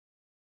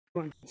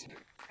Alright,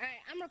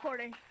 I'm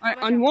recording.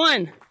 Alright, on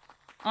 1,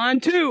 on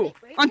 2,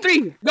 Wait. on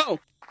 3, go!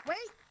 Wait,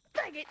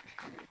 dang it.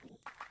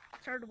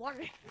 Started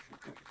watering.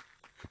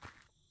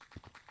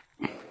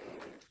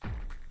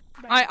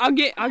 Alright, I'll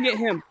get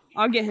him.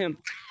 I'll get him.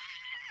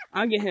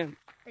 Are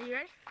you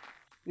ready?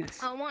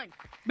 Yes. On 1.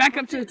 Back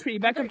up to the tree,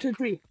 back up to the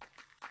tree.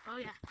 Oh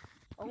yeah.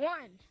 On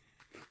 1,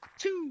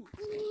 2,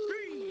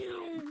 3.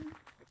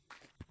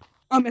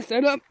 I messed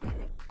that up.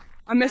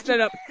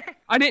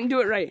 I didn't do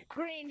it right.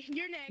 Green,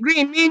 you're next.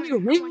 Green, me and you,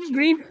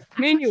 green,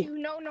 me and you.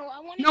 No, I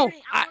want No,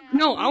 green. I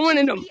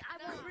wanted him. I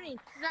want green.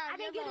 I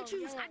didn't get to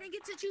choose. I didn't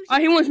get to choose.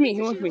 He wants me,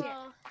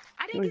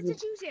 I didn't get to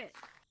choose yet.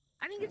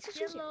 I didn't get to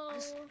choose yet.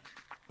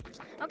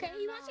 Okay,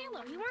 he wants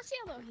yellow.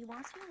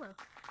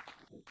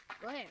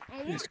 Go ahead.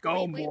 Let's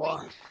go,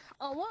 boy.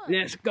 On 1.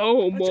 Let's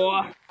go,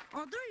 boy.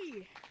 On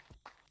 3.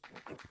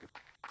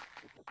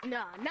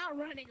 No, not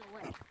running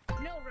away.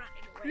 No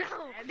running away.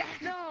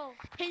 No.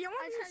 Hey, y'all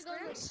want to do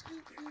scrims?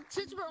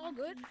 Since we're all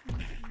good.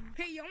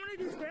 Hey, y'all want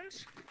to do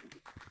scrims?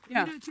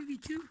 Yeah. Do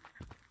 2v2?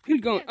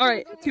 Who's going?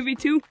 Alright,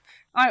 2v2.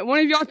 Alright, one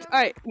of y'all.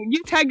 Alright,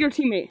 you tag your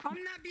teammate.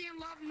 I'm not being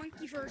love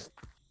monkey first.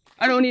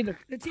 I don't either.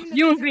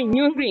 You and green.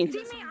 The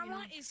teammate I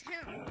want is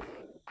him. I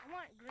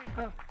want green.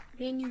 Oh,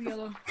 me and you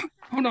yellow.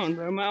 Hold on,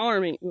 bro. My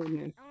arm ain't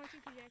moving. I want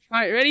you to get.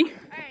 Alright, ready?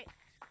 Alright.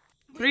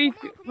 3,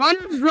 2,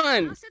 runners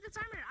run. I'll set the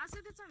timer.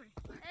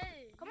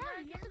 Hey, come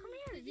on, you have to come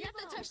here. You have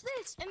to touch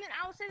this, and then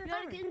I'll set the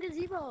timer. You have to get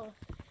in gazebo.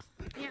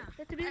 Yeah. You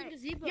have to be in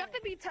gazebo. You have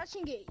to be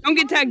touching it. Don't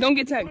get tagged. Don't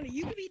get tagged.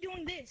 You could be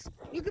doing this.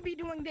 You could be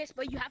doing this,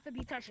 but you have to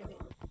be touching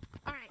it.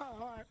 Alright.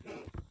 Alright.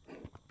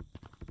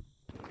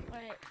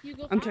 Alright, you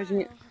go. I'm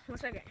touching it. 1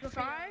 second.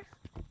 5,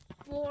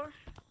 4,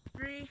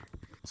 3,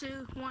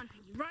 2, 1.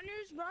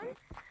 Runners run.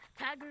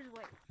 Taggers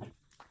wait.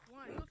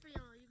 1. You go for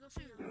yellow. You go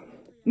for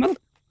yellow.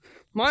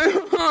 My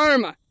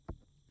arm.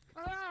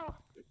 Oh.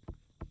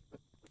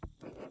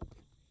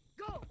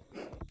 Go.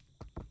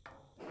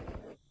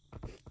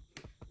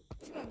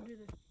 Do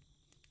this.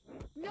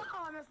 No,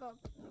 I messed up.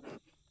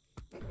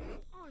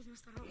 Oh, I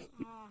messed that up.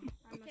 Oh,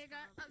 I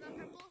got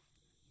purple.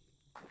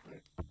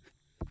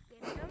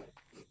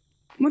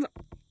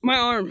 My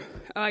arm.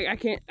 I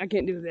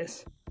can't do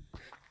this.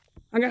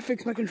 I gotta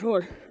fix my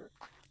controller.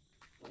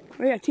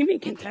 Oh yeah,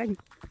 teammate can't tag.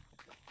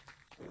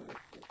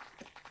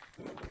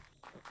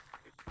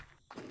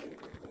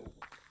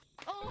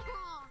 Oh,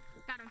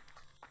 got him.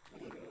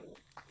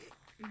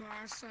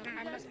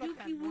 I messed up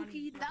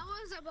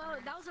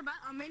that was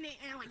about a minute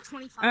and like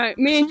 25. Alright,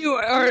 me and you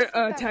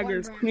are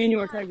taggers. Me and you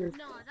are taggers.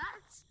 No,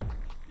 it's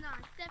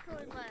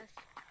definitely less.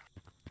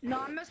 No,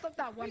 I messed up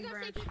that one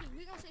branch.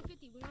 We're gonna say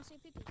 50.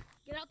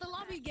 Get out the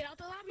lobby.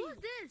 Who's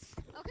this?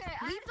 Okay,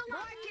 Leave the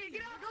lobby.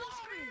 Get out the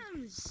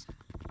lobby.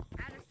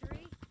 Out of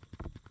 3.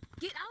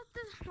 Get out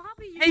the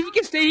lobby. Hey, you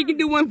can stay. You can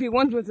do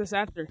 1v1s with us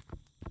after.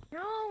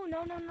 No.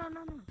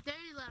 30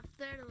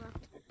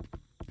 left.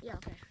 Yeah,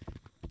 okay.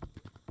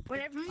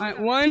 Whenever you Alright,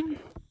 1,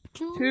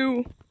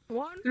 2,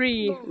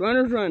 3.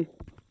 Runners run.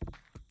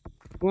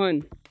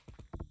 1,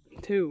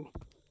 2,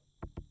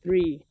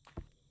 3,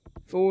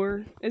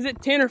 4. Is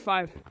it 10 or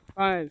 5?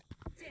 5,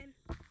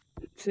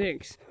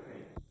 6,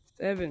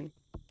 7,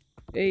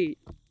 8,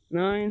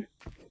 9,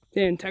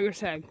 10. Tiger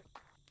tag.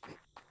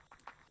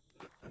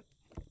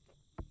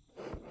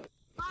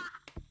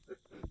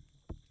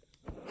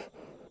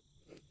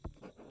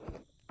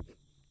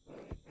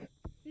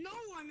 No,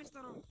 I messed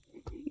that up.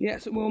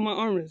 Yes, well, my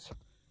arm is.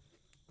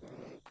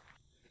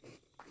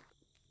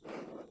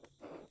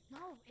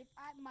 No,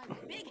 my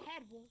big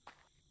head won't.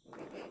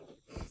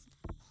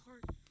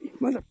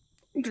 Mother.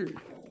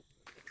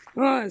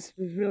 Oh, this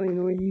is really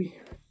annoying me.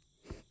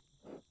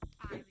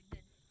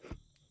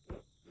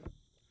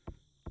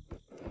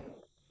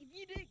 If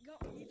you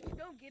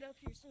don't get up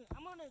here soon,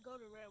 I'm gonna go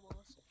to Red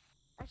Walls.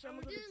 Actually, I'm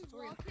gonna go to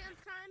wall cam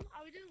time?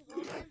 Are we doing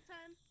wall cam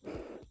time?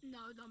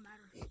 No, it don't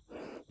matter.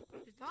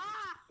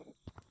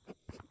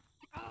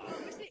 Oh,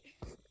 I missed it.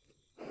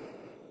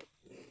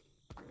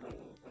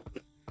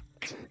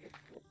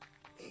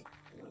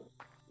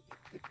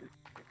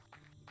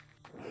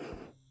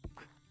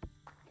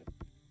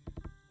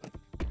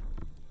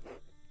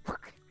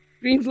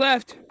 Green's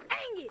left.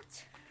 Dang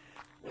it!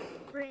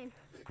 Green.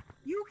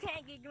 You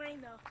can't get green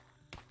though.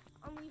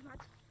 Only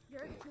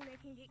your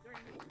teammate can get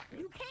green.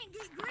 You can't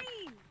get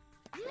green!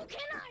 You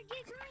cannot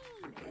get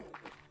green!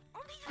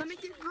 Only Let me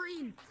get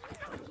green. You're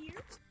not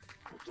here.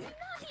 You're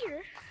not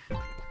here.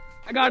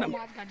 I got him.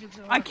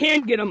 I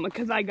can get him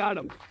because I got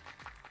him.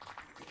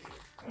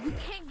 You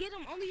can't get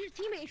him. Only your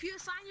teammate. If you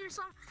assign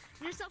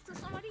yourself to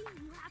somebody,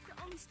 you have to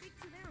only stick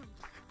to them.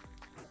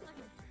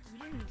 You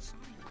didn't assign.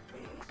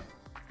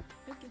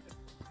 Okay.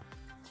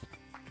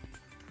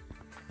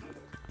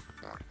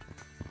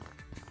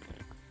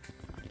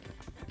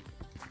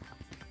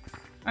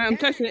 Alright,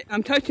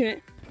 I'm touching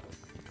it.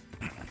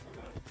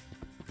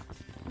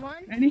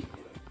 1, Ready?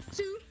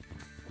 2,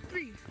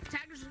 3.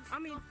 Taggers.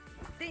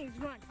 Things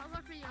run. I'll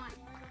look for you.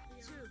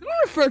 2.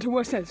 Don't refer to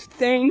us as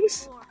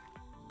things. 4,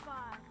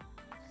 5,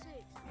 6,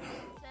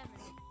 7,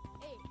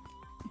 8,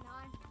 9,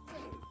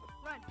 10.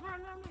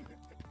 Run.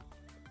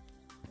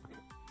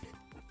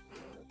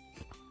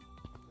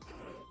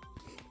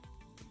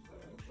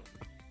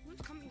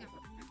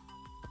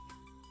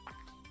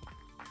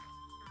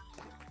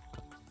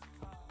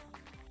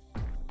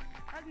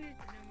 never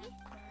mind.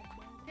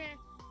 Okay,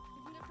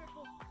 you can get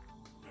purple.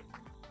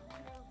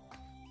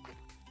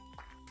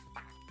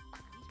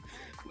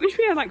 Wish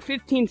we had like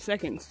 15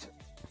 seconds.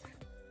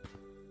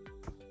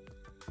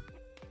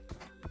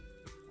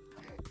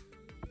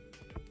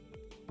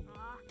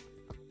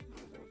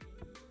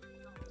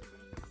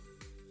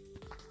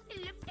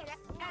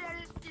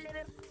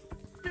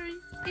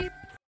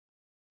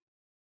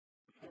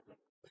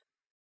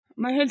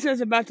 My headset's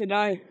about to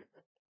die.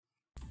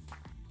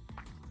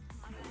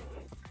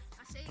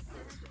 I say it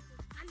because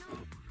I know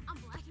I'm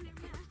blacking it,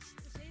 man.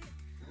 I say it.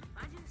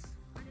 I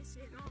just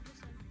say it all of a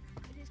sudden.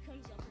 It just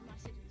comes up in my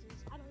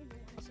sentences. I don't even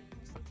want to say it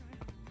most of the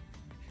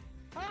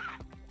time.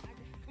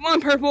 Come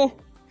on, Purple.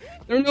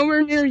 They're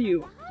nowhere near you.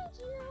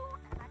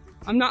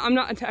 Behind you. I'm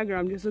not a tagger.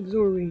 I'm just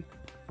absorbing.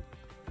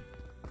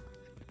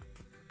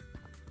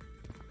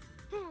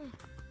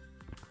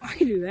 I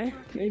can do that,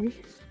 maybe.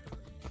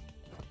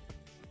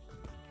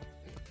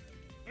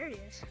 There he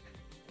is.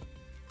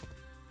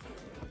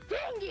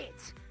 Dang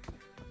it!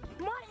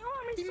 My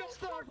arm is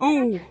so short.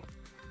 Oh,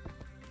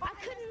 I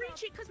couldn't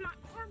reach it because my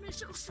arm is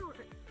so short.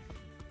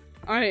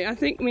 all right. I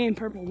think me and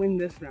Purple win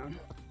this round.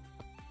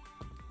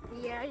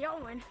 Yeah,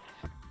 y'all win.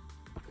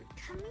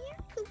 Come here,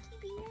 Cookie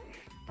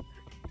Bear.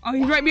 Oh,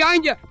 he's right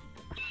behind you.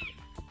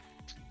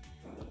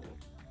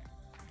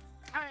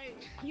 Alright,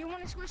 you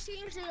want to switch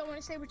teams or you want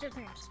to stay with your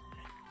teams?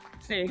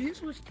 Say. You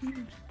switch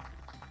teams.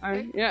 All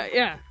right.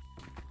 Yeah.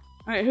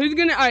 All right. Who's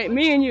gonna? All right.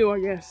 Me and you, I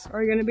guess,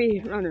 are gonna be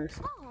runners.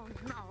 Oh,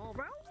 no,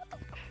 bro.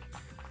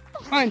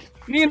 Fine.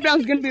 Me and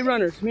Brown's gonna be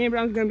runners. He's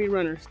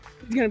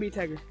gonna be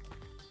tagger.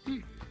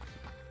 Tag,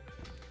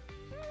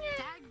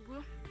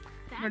 bro.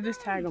 Or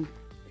just tag him.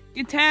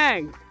 Get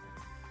tagged.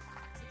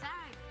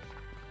 Tag.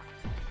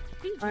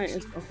 All right.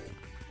 Let's go.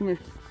 Come here.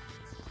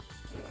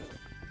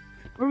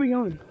 Where are we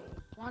going?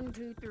 1,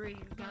 2, 3,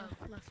 go.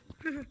 Left.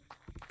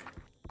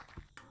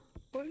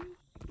 1,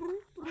 2,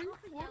 3,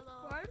 4,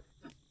 Yellow. 5,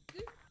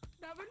 6,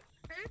 7,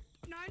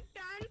 8, 9,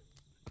 10.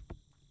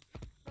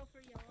 Go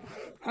for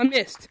yellow. I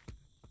missed.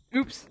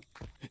 Oops.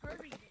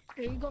 Hurry.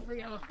 Here you go for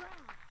yellow.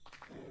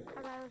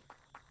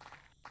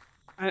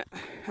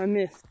 I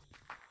missed.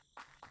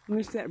 I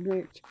missed that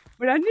branch.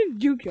 But I did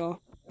juke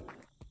y'all.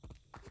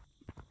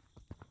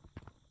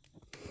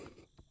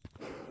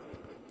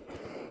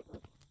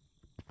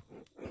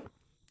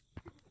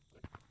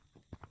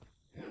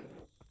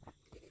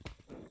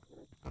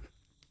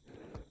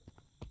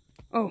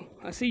 Oh,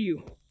 I see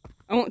you.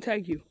 I won't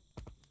tag you.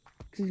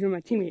 Because you're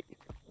my teammate.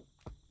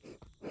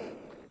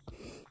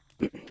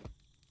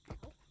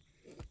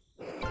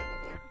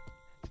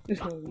 Let's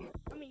go.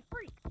 I mean,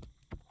 freak.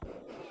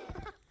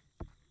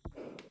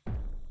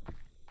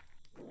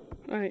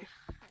 Alright.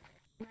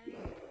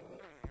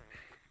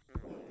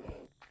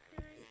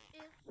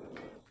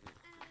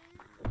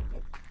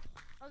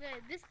 Okay,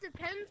 this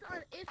depends on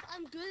if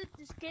I'm good at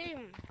this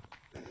game.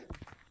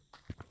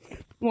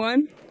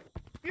 1,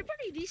 You're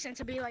pretty decent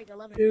to be like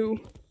 11. 2.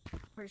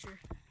 For sure.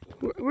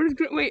 Where's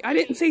wait, I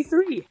didn't say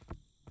 3.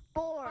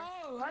 4.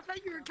 Oh, I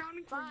thought you were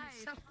counting for 5.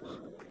 yourself.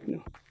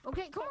 No.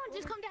 Okay, come on,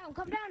 just come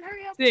down,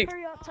 hurry up. 6,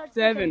 Hurry up, touch.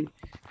 7.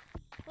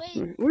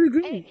 Wait. Where's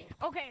green? 8.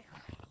 Okay.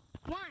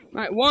 1.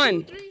 Alright,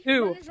 1,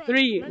 2, runners run,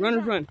 3. runners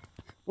Runners run.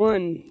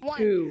 1, 1,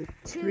 2,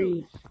 2,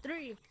 3.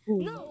 3,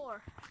 Ooh.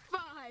 4,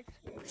 5,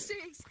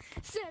 6,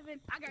 7.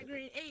 I got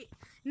green. 8,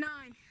 9,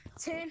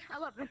 10,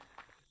 11.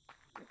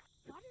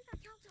 Why did I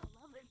count to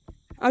 11?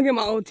 I'll get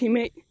my old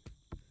teammate.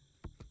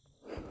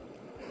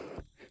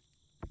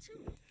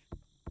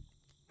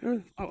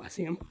 2. Oh, I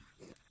see him.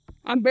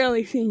 I'm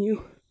barely seeing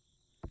you.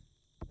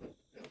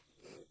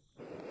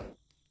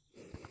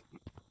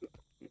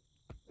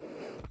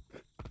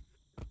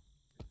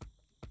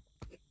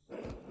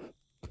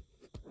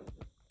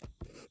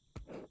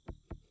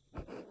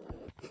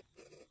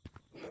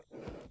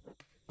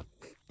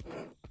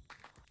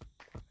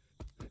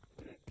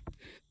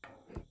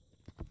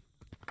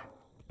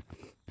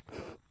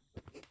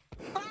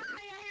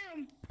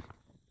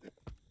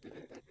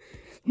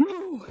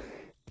 No!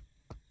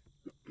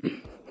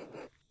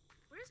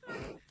 Where's my...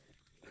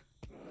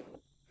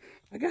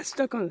 I got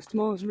stuck on the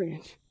smallest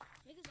branch.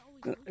 Niggas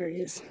always Oh, there he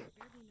is.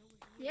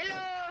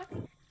 Yellow.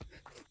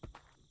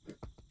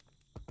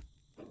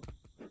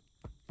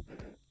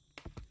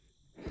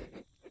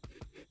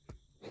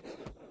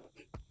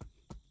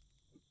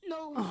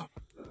 No. Oh,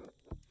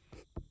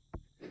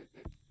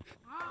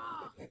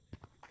 Ah.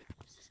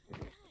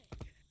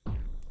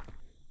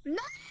 No.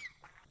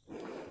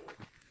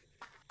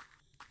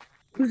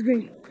 who's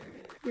green?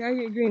 Yeah, I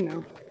get green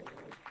now.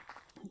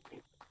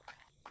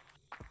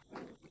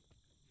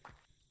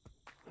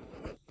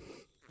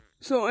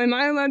 So, am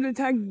I allowed to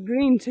tag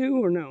green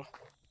too, or no?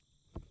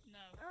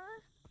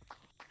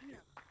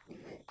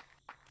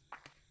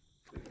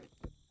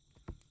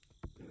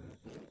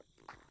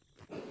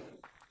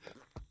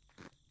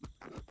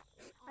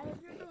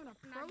 You're doing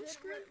a pro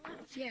scrim?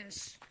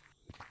 Yes.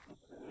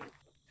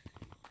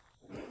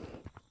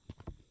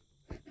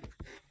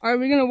 Are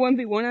we gonna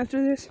 1v1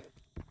 after this?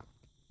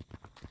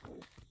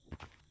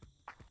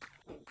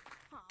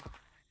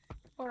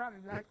 Hold on, I'll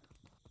be back.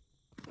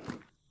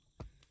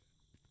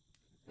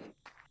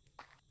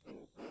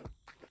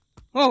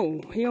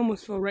 Oh, he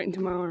almost fell right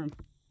into my arm.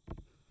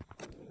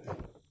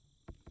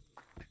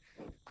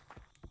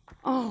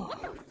 Oh.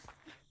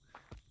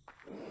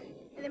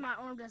 And then my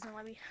arm doesn't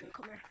let me.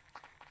 Come here.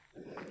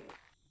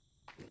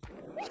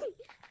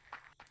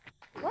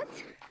 What?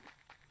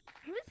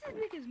 What is this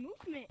nigga's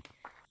movement?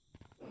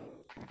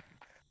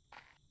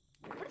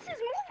 What is his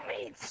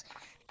movement?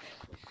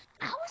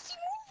 How is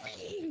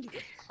he moving?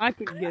 I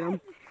could get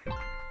him.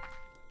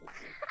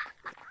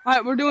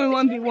 Alright, we're doing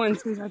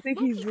 1v1 since I think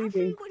he's Monkey, I'll show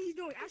leaving. you what he's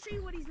doing. I'll show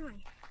you what he's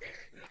doing.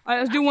 Alright,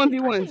 let's do I'll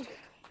 1v1s.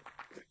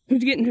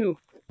 Who's getting who?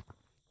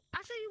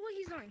 I'll show you what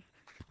he's doing.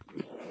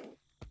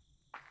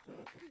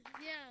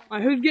 Yeah.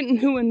 Alright, who's getting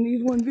who in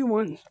these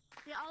 1v1s?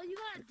 Yeah, all you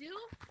gotta do,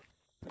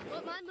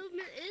 what my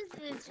movement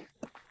is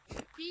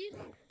speed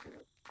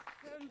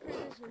and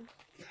precision.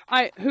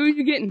 Alright, who are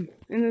you getting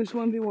in this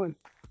 1v1?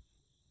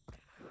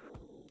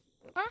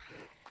 Huh?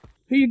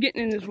 Who you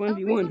getting in this We're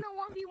 1v1? gonna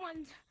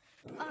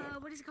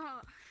 1v1. What is it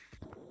called?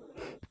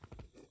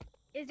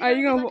 Is it Are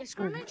you gonna be gonna like a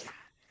scrimmage?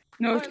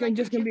 No, Or it's like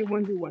just gonna be a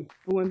 1v1.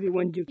 A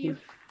 1v1 juking.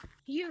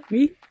 You.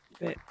 Me?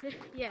 Bet.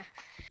 Yeah.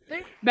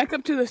 Three, Back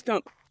up to the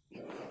stump.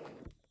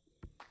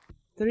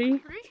 3, Three?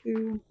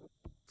 2.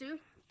 2,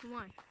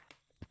 1.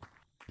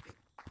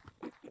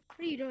 What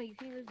are you doing? You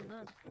can't lose the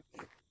gun.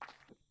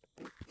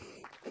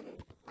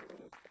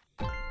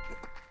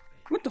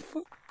 What the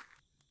fuck?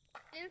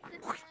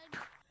 Instant tag.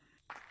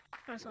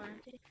 That's fine.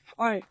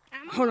 Alright,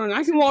 hold on.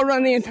 I can wall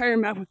run the entire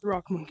map with the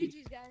rock monkey.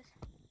 GG's, guys.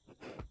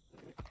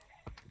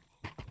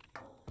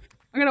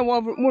 I gotta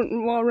wall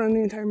run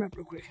the entire map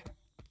real quick.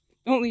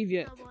 Don't leave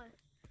yet. No, boy.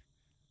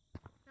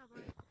 No,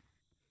 boy.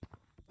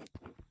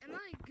 Am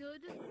I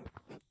good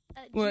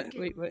at What?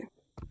 juking? Wait.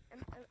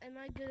 Am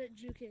I good at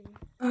juking?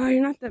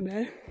 You're not that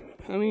bad.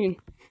 I mean,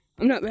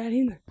 I'm not bad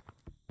either.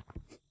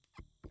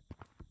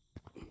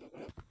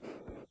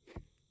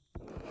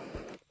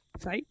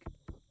 Psych.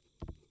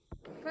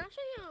 Can I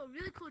show you a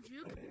really cool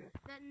juke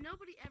that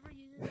nobody ever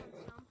uses on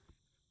stump?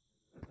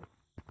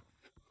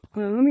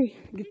 Hold on, let me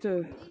get People the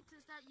need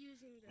to start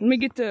using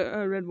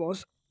this. red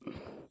walls.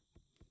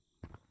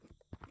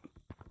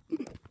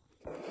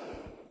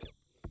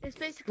 It's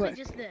basically What?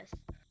 just this.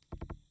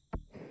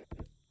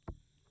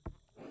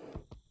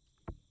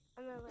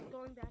 And then like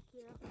going back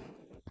here.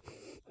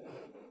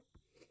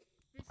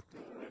 This.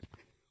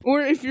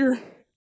 Or if you're